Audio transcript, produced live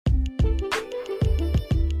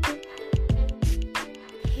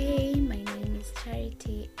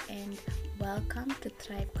Welcome to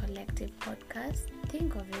Thrive Collective Podcast.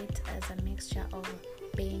 Think of it as a mixture of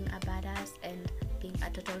being a badass and being a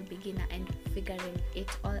total beginner and figuring it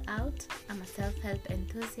all out. I'm a self-help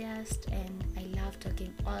enthusiast and I love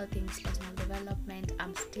talking all things personal development.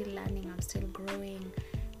 I'm still learning, I'm still growing,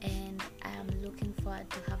 and I am looking forward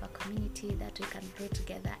to have a community that we can grow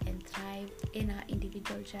together and thrive in our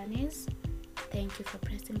individual journeys. Thank you for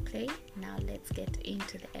pressing play. Now let's get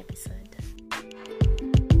into the episode.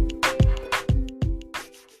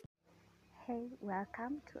 Hey,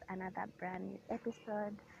 welcome to another brand new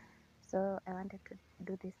episode. So I wanted to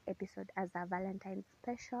do this episode as a Valentine's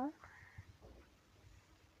special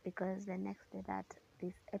because the next day that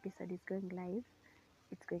this episode is going live,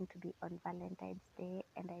 it's going to be on Valentine's Day,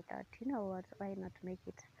 and I thought, you know what, why not make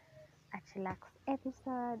it a chillax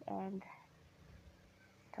episode and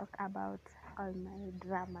talk about all my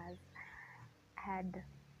dramas. I had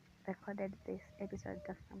recorded this episode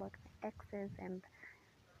talking about my exes and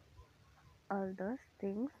all those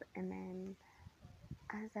things, and then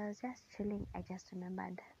as I was just chilling, I just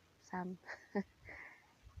remembered some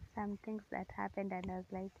some things that happened, and I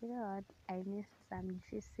was like, you know what, I missed some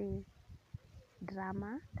juicy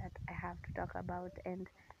drama that I have to talk about, and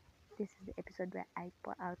this is the episode where I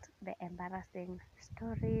pour out the embarrassing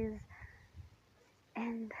stories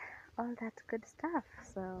and all that good stuff.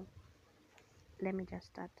 So let me just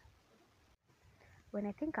start. When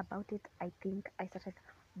I think about it, I think I started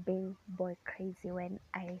being boy crazy when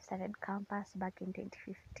I started campus back in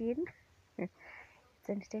 2015.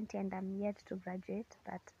 2020, and I'm yet to graduate,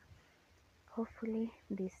 but hopefully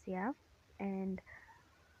this year. And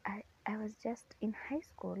I was just in high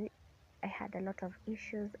school. I had a lot of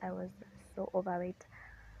issues. I was so overweight.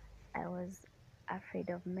 I was afraid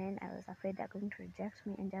of men. I was afraid they're going to reject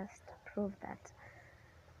me, and just prove that.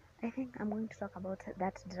 I think I'm going to talk about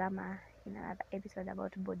that drama in another episode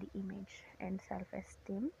about body image and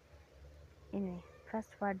self-esteem. Anyway, fast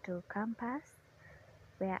forward to campus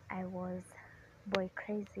where I was boy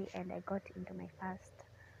crazy and I got into my first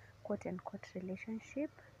quote unquote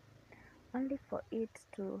relationship, only for it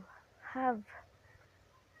to have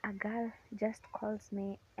a girl just calls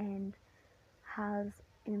me and hurls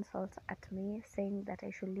insults at me, saying that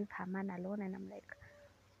I should leave her man alone. And I'm like,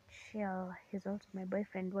 chill, he's also my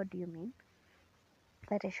boyfriend. What do you mean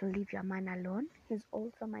that I should leave your man alone? He's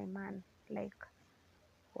also my man. Like,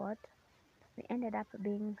 what? We ended up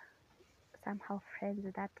being somehow friends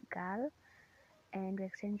with that girl, and we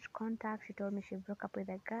exchanged contacts. She told me she broke up with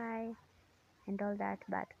a guy and all that,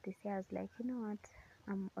 but this year I was like, you know what,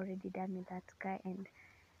 I'm already done with that guy, and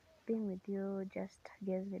being with you just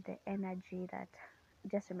gives me the energy that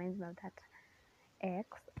just reminds me of that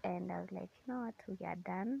ex. And I was like, you know what, we are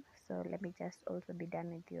done, so let me just also be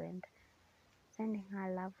done with you, and sending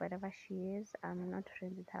her love wherever she is. I'm not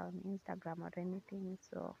friends with her on Instagram or anything,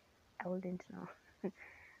 so I wouldn't know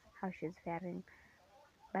how she's faring.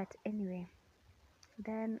 But anyway,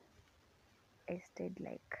 then I stayed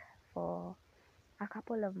like for a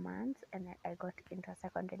couple of months, and I got into a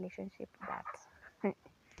second relationship that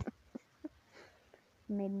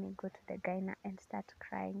made me go to the gyna and start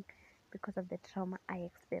crying because of the trauma I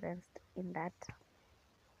experienced in that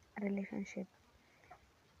relationship.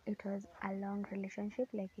 It was a long relationship,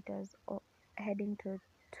 like it was heading to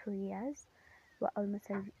 2 years. We're almost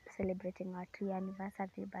celebrating our 2-year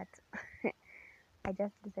anniversary, but I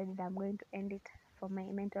just decided I'm going to end it for my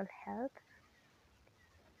mental health.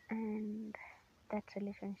 And that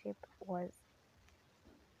relationship was,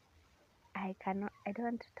 I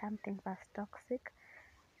don't term things as toxic,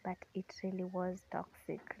 but it really was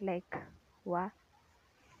toxic. Like, what?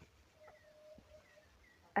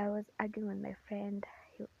 I was arguing with my friend.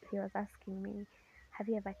 He was asking me, have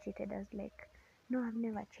you ever cheated? I was like, no, I've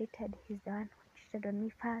never cheated. He's the one who cheated on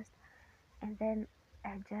me first. And then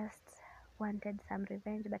I just wanted some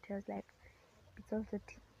revenge, but he was like, it's also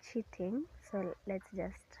cheating. So let's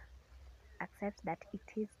just accept that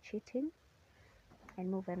it is cheating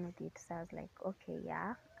and move on with it. So I was like, okay,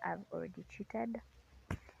 yeah, I've already cheated,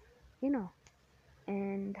 you know.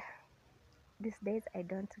 And these days I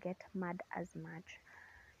don't get mad as much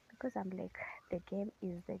because I'm like, the game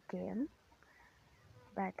is the game.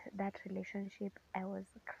 But that relationship, I was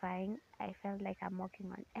crying. I felt like I'm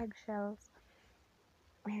walking on eggshells,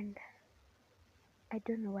 and I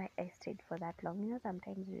don't know why I stayed for that long. You know,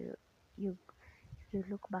 sometimes you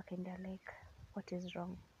look back and you're like, what is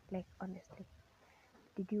wrong? Like, honestly,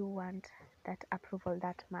 did you want that approval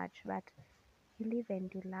that much? But you live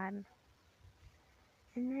and you learn.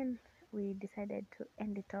 And then we decided to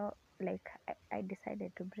end it all. Like, I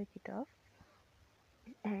decided to break it off,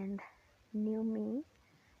 and new me,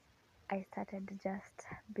 I started just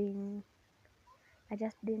being I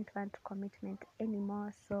just didn't want commitment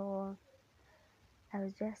anymore, so I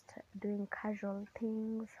was just doing casual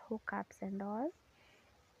things, hookups and all.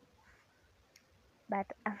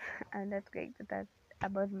 But I'm not going to talk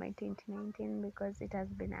about my 2019 because it has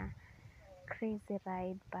been a crazy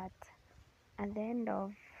ride. But at the end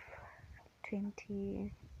of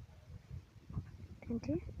 2020,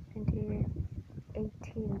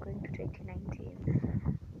 2018 going to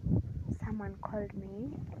 2019, someone called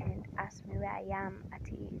me and asked me where I am.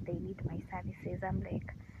 They need my services. I'm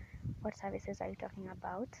like, what services are you talking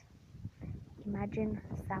about? Imagine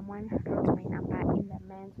someone wrote my number in the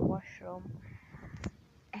men's washroom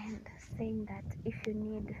and saying that if you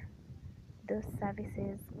need those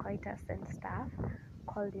services, coitus and stuff,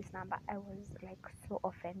 call this number. I was like so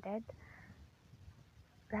offended.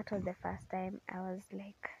 That was the first time I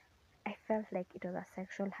felt like it was a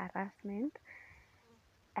sexual harassment.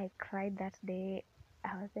 I cried that day.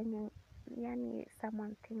 I was thinking, yani,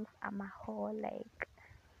 someone thinks I'm a whore, like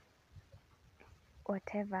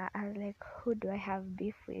whatever. I was like, who do I have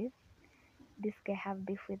beef with? This guy have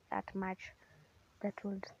beef with that much that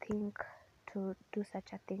would think to do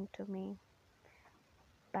such a thing to me.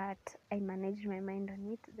 But I managed my mind on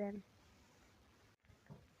it. Then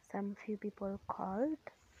some few people called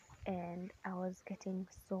and I was getting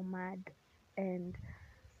so mad. And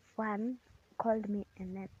one called me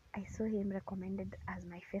and then I saw him recommended as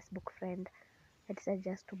my Facebook friend. I decided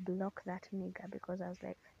just to block that nigga because I was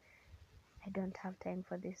like, I don't have time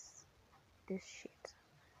for this shit.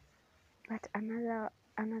 But another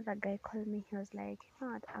guy called me. He was like, you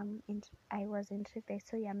know what? I was intrigued. I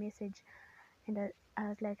saw your message, and I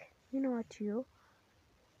was like, you know what?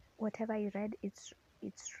 Whatever you read, it's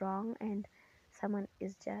wrong, and someone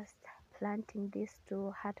is just planting this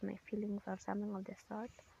to hurt my feelings or something of the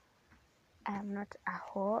sort. I am not a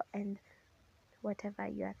whore, and whatever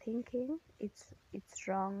you are thinking, it's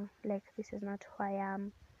wrong. Like, this is not who I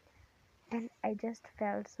am. And I just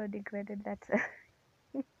felt so degraded that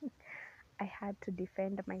I had to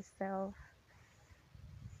defend myself.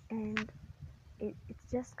 And it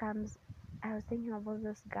just comes. I was thinking of all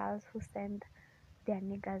those girls who send their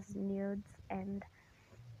niggas nudes, and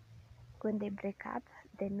when they break up,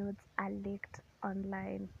 the nudes are leaked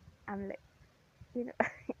online. I'm like, you know,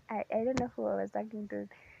 I don't know who I was talking to,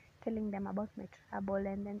 telling them about my trouble,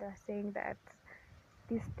 and then they were saying that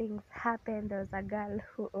these things happened. There was a girl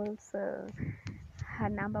who also, her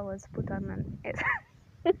number was put on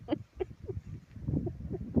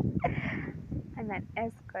an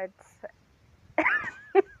escort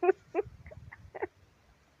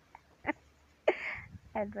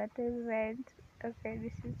advertisement. Okay,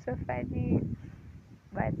 this is so funny,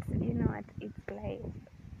 but you know what? It's life.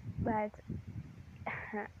 But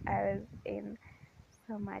I was in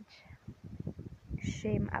so much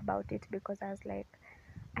shame about it because I was like,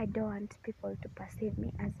 I don't want people to perceive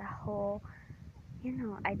me as a whore. You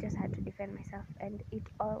know, I just had to defend myself, and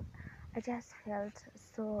I just felt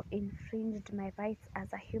so infringed my rights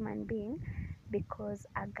as a human being because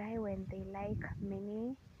a guy, when they like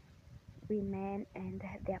many women and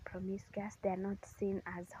they're promiscuous, they're not seen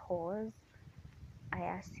as whores,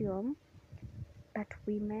 I assume. But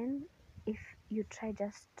women, if you try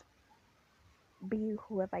just be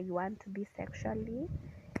whoever you want to be sexually,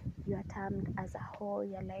 you are termed as a whore.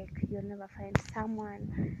 You're like, you'll never find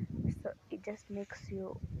someone. So it just makes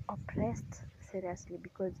you oppressed, seriously,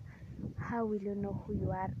 because how will you know who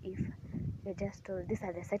you are if you're just told these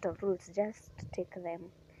are the set of rules, just take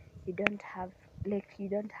them? You don't have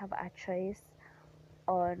a choice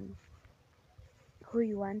on who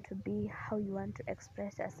you want to be, how you want to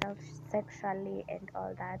express yourself sexually and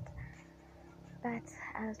all that. But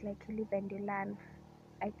I was like, you live and you learn.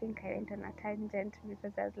 I think I went on a tangent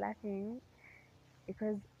because I was laughing,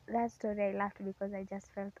 because that story I laughed because I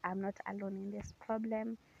just felt I'm not alone in this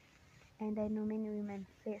problem, and I know many women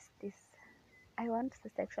face this. I want the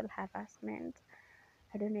sexual harassment.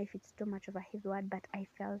 I don't know if it's too much of a heavy word, but I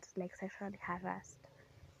felt like sexually harassed.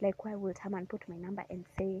 Like, why would someone put my number and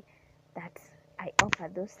say that I offer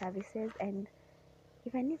those services? And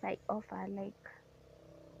even if I offer, like,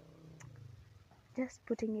 just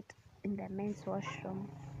putting it in the men's washroom.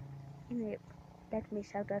 Anyway, let me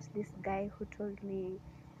shout out this guy who told me.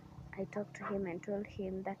 I talked to him and told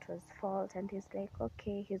him that was false, and he's like,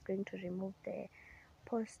 okay, he's going to remove the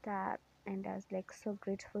poster, and I was like so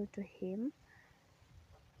grateful to him.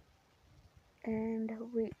 And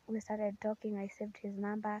we started talking. I saved his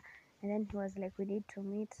number, and then he was like, we need to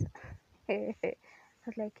meet. I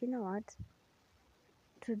was like, you know what?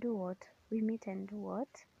 To do what? We meet and do what?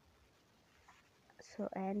 So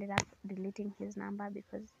I ended up deleting his number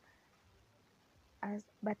because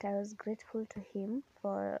but I was grateful to him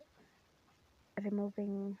for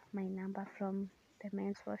removing my number from the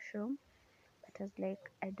men's washroom. But I was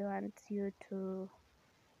like, I don't want you to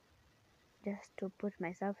just to put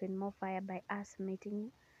myself in more fire by us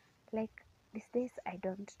meeting. Like these days, I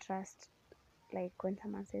don't trust. Like when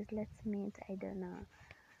someone says let's meet, I don't know.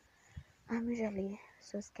 I'm usually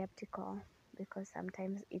so skeptical because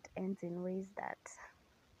sometimes it ends in ways that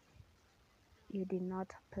you did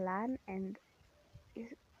not plan. And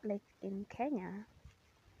like in Kenya,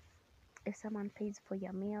 if someone pays for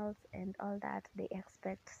your meals and all that, they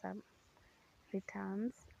expect some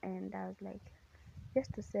returns. And I was like,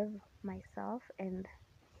 just to save myself and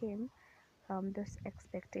him from those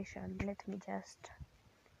expectations, let me just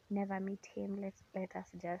never meet him. Let us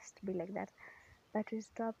just be like that. But we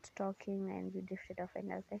stopped talking and we drifted off.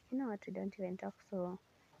 And I was like, you know what? We don't even talk. So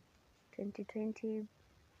 2020,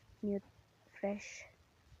 new, fresh,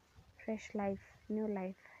 fresh life, new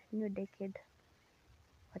decade,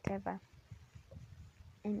 whatever.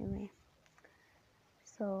 Anyway,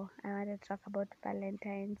 so I want to talk about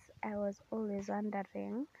Valentine's. I was always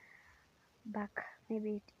wondering back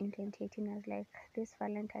maybe in 2018, I was like, this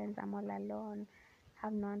Valentine's, I'm all alone,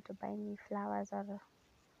 have no one to buy me flowers or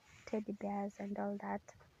teddy bears and all that.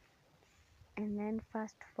 And then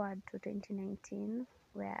fast forward to 2019,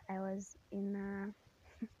 where I was in a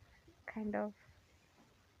kind of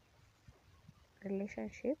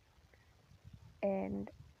relationship, and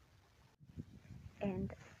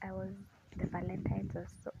and I was the Valentine's was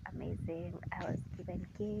so amazing. I was given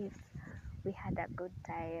gifts, we had a good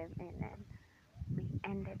time, and then we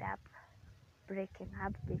ended up breaking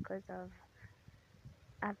up because of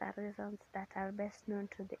other reasons that are best known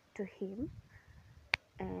to him.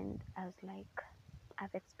 And I was like,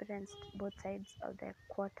 I've experienced both sides of the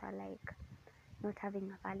quarter, like not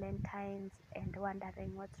having a Valentine's and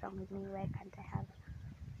wondering what's wrong with me, why can't I have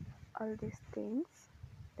all these things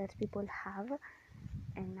that people have,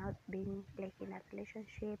 and now being like in a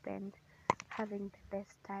relationship and having the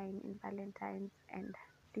best time in Valentine's. And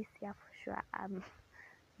this year for sure I'm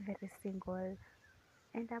very single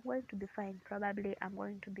and I'm going to be fine. Probably I'm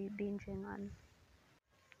going to be binging on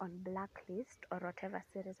Blacklist or whatever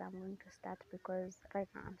series I'm going to start, because right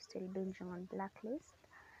now I'm still binging on Blacklist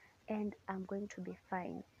and I'm going to be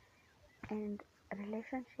fine. And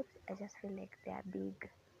relationships, I just feel like they are big,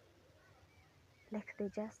 like they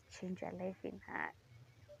just change your life in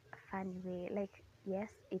a funny way. Like yes,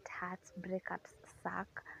 it hurts, breakups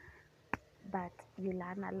suck, but you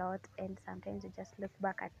learn a lot. And sometimes you just look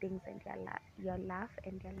back at things and you laugh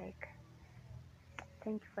and you're like,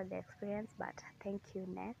 thank you for the experience, but thank you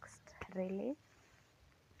next, really.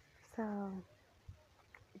 So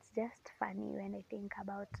it's just funny when I think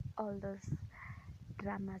about all those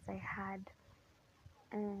dramas I had.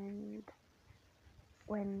 And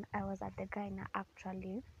when I was at the gyna,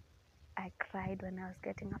 actually I cried when I was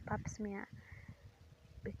getting a pap smear,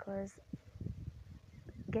 because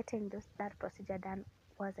getting that procedure done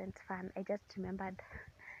wasn't fun. I just remembered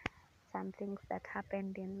some things that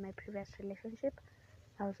happened in my previous relationship.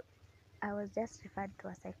 I was just referred to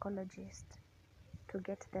a psychologist to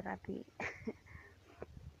get therapy.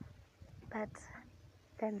 But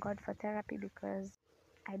thank God for therapy, because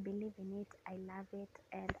I believe in it, I love it,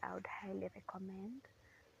 and I would highly recommend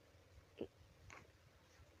it,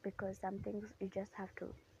 because some things you just have to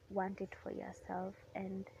want it for yourself.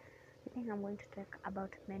 And I think I'm going to talk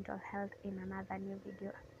about mental health in another new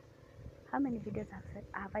video. How many videos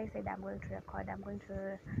have I said I'm going to record? I'm going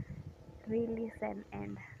to re-listen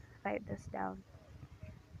and write this down.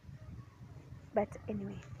 But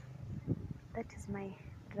anyway, that is my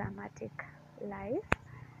dramatic life.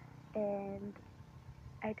 And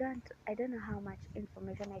I don't know how much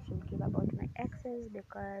information I should give about my exes,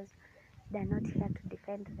 because they're not here to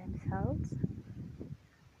defend themselves.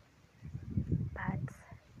 But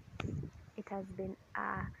it has been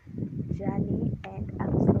a journey and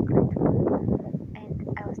I'm so grateful.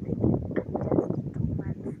 And I was thinking, I'm just 2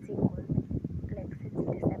 months single, like since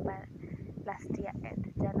December last year,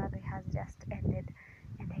 and January has just ended,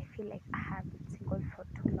 and I feel like I have been single for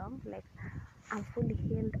too long. Like I'm fully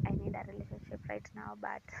healed, I need a relationship right now,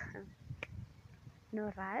 but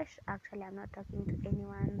no rush. Actually, I'm not talking to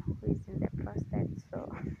anyone who is in the process,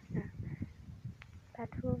 so but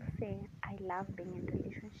we'll see. I love being in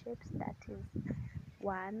relationships, that is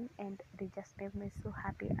one, and they just make me so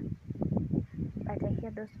happy. But I hear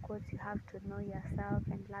those quotes, you have to know yourself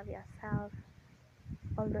and love yourself,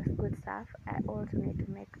 all those good stuff. I also need to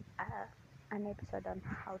make an episode on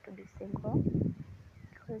how to be single,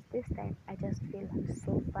 because this time I just feel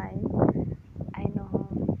so fine. I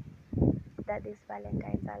know that this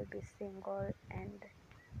Valentine's I'll be single and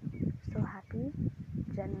so happy,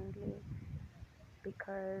 genuinely,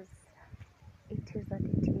 because it is what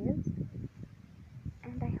it is.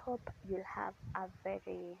 And I hope you'll have a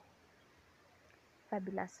very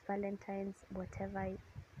fabulous Valentine's, whatever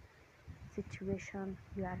situation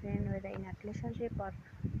you are in, whether in a relationship or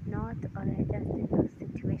not, or just in those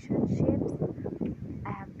situationships.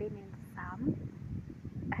 I have been in some.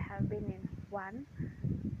 I have been in one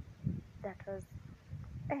that was,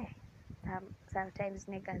 eh, sometimes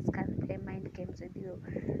niggas can play mind games with you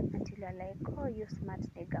until you're like, oh, you smart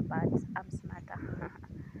nigga, but I'm smarter.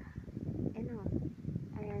 you know,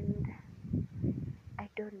 and I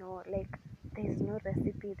don't know, like, there's no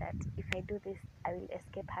recipe that if I do this, I will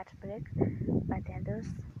escape heartbreak, but there are those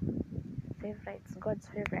favorites, God's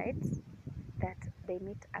favorites, that they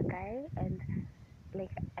meet a guy and,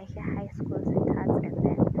 like, I hear high school sweethearts and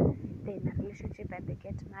then they're in a relationship and they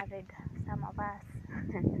get married. Some of us,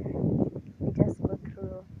 we just go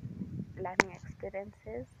through learning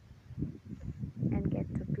experiences and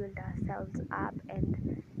get to build ourselves up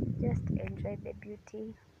and just enjoy the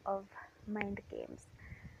beauty of mind games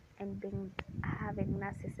and being having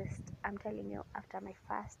narcissist. I'm telling you, after my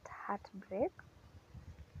first heartbreak,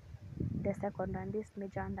 the second one, this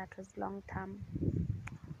major one that was long term,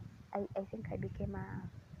 I think I became a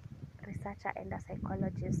researcher and a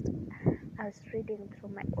psychologist. I was reading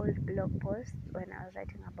through my old blog posts when I was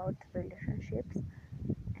writing about relationships,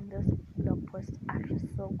 and those blog posts are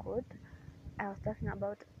so good. I was talking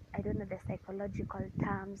about, I don't know, the psychological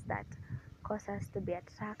terms that cause us to be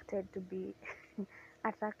attracted to be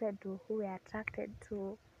attracted to who we're attracted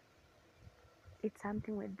to. It's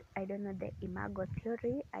something with, I don't know, the imago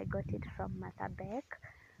theory. I got it from Martha Beck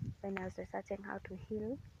when I was researching how to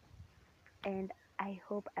heal, and I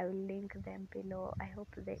hope I will link them below. I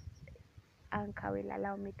hope the anchor will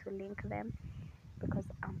allow me to link them,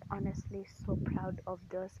 because I'm honestly so proud of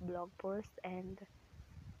those blog posts. And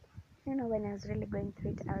when I was really going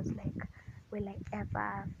through it, I was like, will I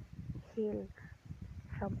ever heal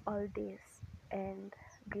from all this? And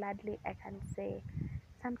gladly I can say,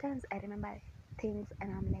 sometimes I remember things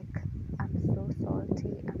and I'm like, I'm so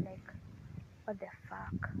salty. I'm like, what the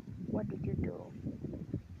fuck? What did you do?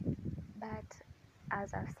 But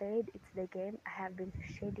as I've said, it's the game. I have been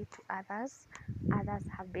shady to others. Others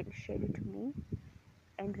have been shady to me.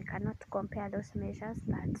 And we cannot compare those measures,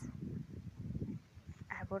 but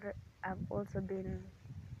I've also been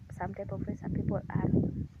some type of way. Some people are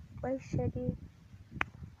quite shady.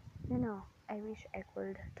 I wish I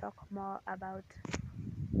could talk more about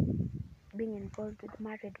being involved with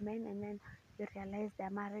married men, and then you realize they're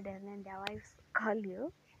married and then their wives call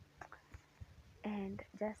you, and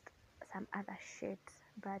just some other shit.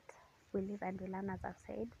 But we live and we learn, as I've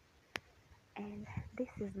said. And this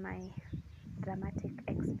is my dramatic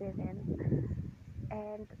experience.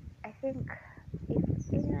 And I think if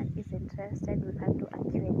anyone is interested, we can do a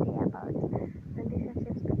Q&A about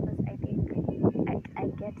relationships, because I think I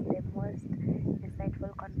get the most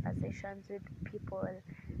insightful conversations with people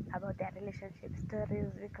about their relationship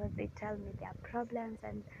stories, because they tell me their problems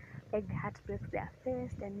and like the heartbreaks they are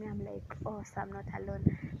faced, and me, I'm like, oh, so I'm not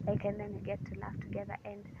alone. Like, and then we get to laugh together.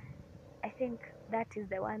 And I think that is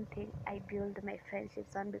the one thing I build my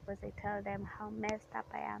friendships on, because I tell them how messed up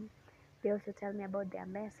I am. They also tell me about their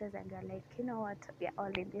messes, and they're like, you know what, we're all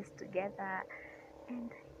in this together.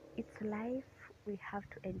 And it's life. We have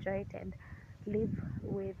to enjoy it and live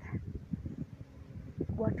with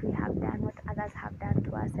what we have done, what others have done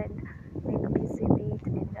to us, and make peace with it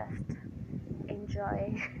and just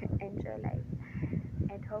enjoy enjoy life.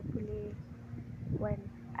 And hopefully, when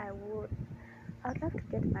I would I would love to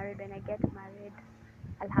get married. When I get married,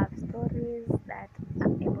 I'll have stories that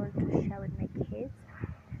I'm able to share with my kids.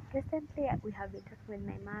 Recently, we have been talking with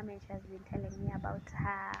my mom, and she has been telling me about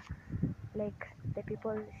her, like, the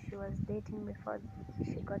people she was dating before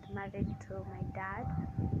she got married to my dad.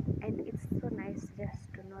 And it's so nice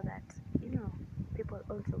just to know that, people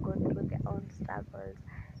also go through their own struggles.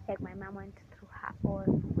 Like, my mom went through her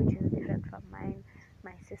own, which is different from mine.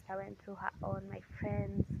 My sister went through her own, my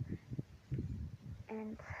friends.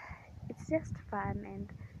 And it's just fun,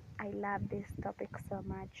 and I love this topic so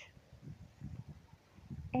much.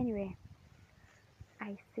 Anyway,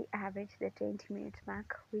 I see I have reached the 20-minute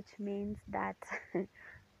mark, which means that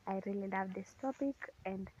I really love this topic,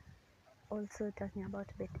 and also talking about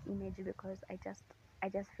the image, because I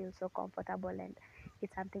just feel so comfortable, and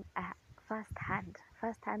it's something first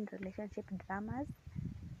hand relationship dramas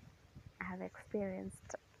I have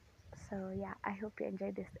experienced. So yeah, I hope you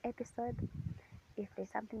enjoyed this episode. If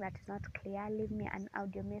there's something that is not clear, leave me an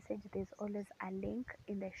audio message. There's always a link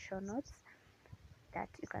in the show notes that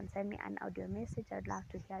you can send me an audio message. I'd love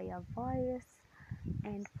to hear your voice,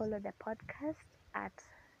 and follow the podcast at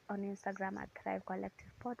on Instagram at Thrive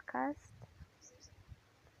Collective Podcast.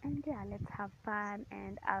 And yeah, let's have fun,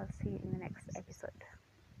 and I'll see you in the next episode.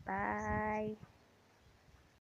 Bye.